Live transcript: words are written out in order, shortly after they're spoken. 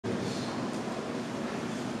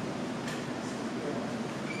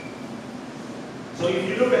So if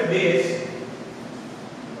you look at this,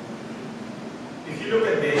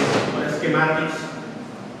 on a schematics,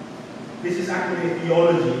 this is actually a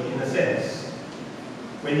theology in a sense.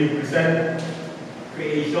 When you present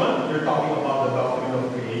creation, you're talking about the doctrine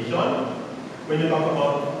of creation. When you talk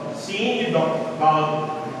about sin, you talk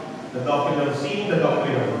about the doctrine of sin, the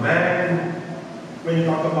doctrine of man. When you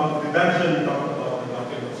talk about redemption, you talk about the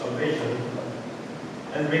doctrine of salvation.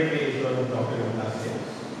 And recreation, the doctrine of last sins.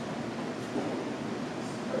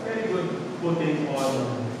 A very good putting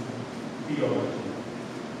on theology.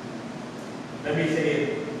 Let me say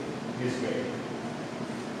it this way.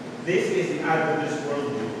 This is the Adventist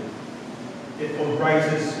worldview. It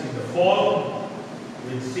comprises with the fall,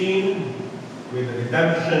 with sin, with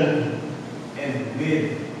redemption, and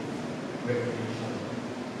with recreation.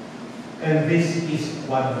 And this is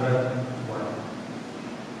quadrant 1.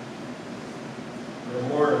 There are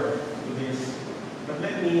more to this, but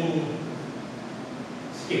let me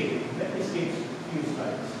skip. Let me skip a few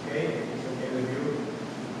slides, okay? It's okay with you?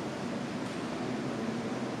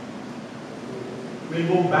 We'll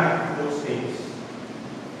go back to those things.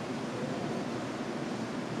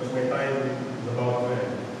 Because my time is about to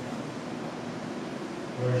end.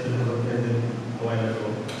 Or I should have ended a while ago.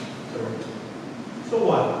 So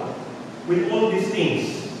what? With all these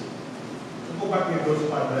things, to go back with those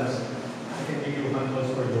quadrants, I can give you handles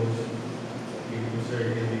for those. Give you sir,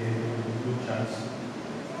 give you good chance.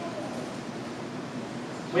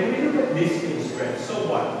 When we look at these things, friends, so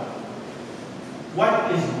what? What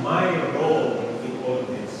is my role in all of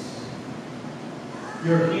this?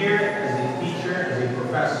 You're here as a teacher, as a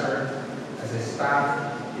professor, as a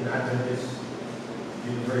staff in Adventist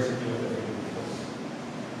University of the Philippines.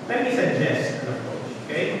 Let me suggest an approach,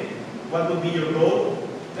 okay? What would be your role?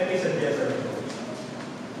 Let me suggest an approach.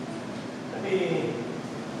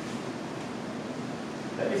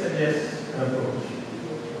 Let me suggest an approach.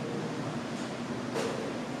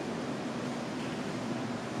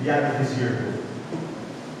 The Adventist yearbook.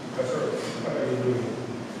 Pastor, what are you doing?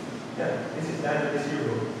 Yeah, this is the Adventist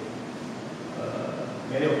yearbook.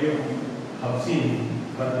 Many of you have seen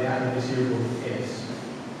what the Adventist yearbook is.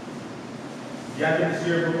 The Adventist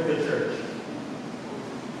yearbook of the church.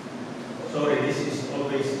 Sorry, this is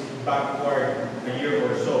always backward a year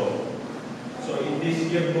or so. So in this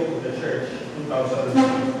yearbook of the church,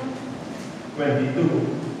 2022,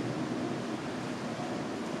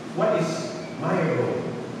 what is my role?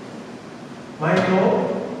 My role,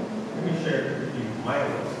 let me share with you my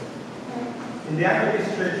role. In the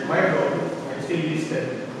Adventist church, my role, I'm still listed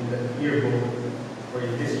in the yearbook, or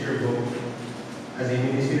in this yearbook, as a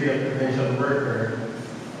ministerial credential worker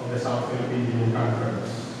of the South Philippine Union Conference.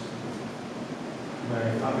 My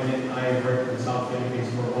family and I worked in the South Philippines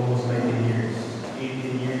for almost 19 years.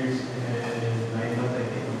 18 years and 9 months, I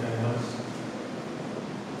think, or 10 months.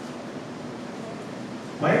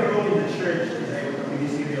 My role in the church is I'm a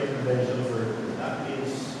ministerial credential worker. That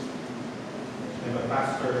means I'm a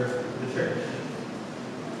pastor of the church.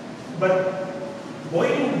 But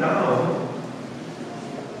boiling down,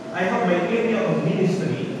 I have my area of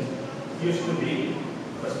ministry, used to be,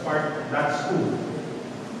 as part of that school.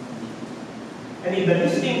 And in the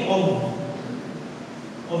listing of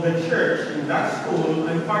the church in that school,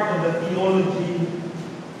 I'm part of the theology,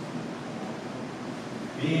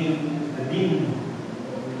 being the dean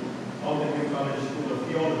of the New College School of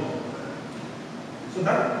Theology. So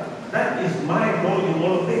that is my role in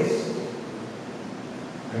all of this.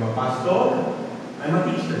 I'm a pastor, I'm a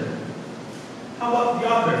teacher. How about the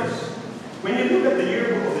others? When you look at the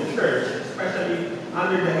yearbook of the church, especially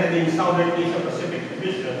under the heading Southern Asia Pacific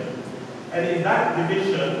Division, and in that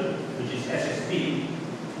division, which is SSP,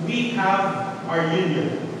 we have our union.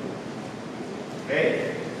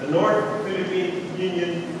 Okay? The North Philippine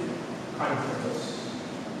Union Conference.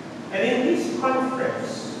 And in this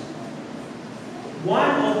conference,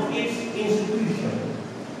 one of its institutions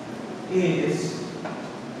is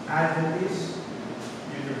Adventist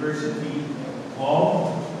University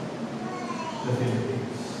of the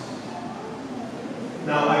Philippines.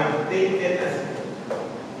 Now, I will take it as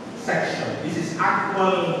section. This is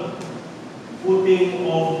actual putting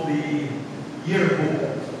of the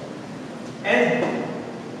yearbook. And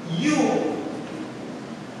you,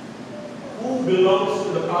 who belongs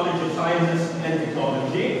to the College of Sciences and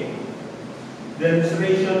Technology, the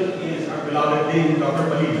demonstration is our beloved Dean, Dr.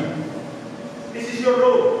 Palina. This is your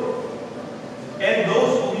role. And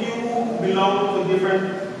those of you who belong to different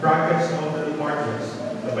brackets of the departments,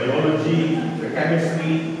 the biology, the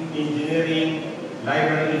chemistry, engineering,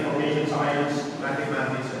 library, information science,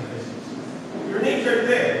 mathematics, and physics. Your names are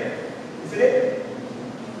there, isn't it?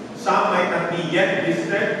 Some might not be yet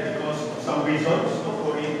listed because of some reasons, don't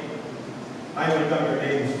worry, I will come, your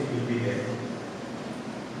names will be there.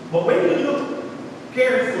 But when you look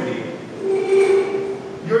carefully,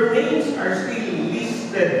 your names are still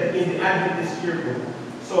listed in the Adventist yearbook.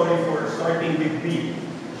 Sorry for starting with B.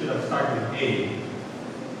 Should have started with A.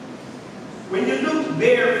 When you look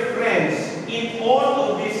there, friends, in all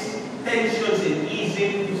of these tensions and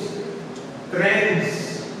isms,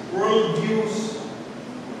 trends, worldviews,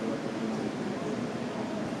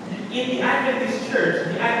 in the Adventist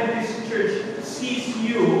Church sees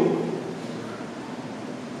you,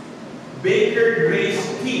 Baker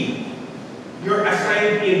Grace T. You're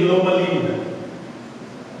assigned in Loma Linda.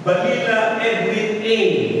 Balila Edwin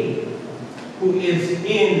A., who is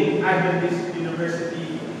in Adventist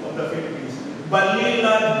University of the Philippines.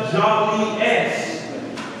 Balila Jolly S.,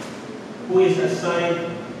 who is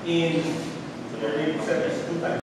assigned in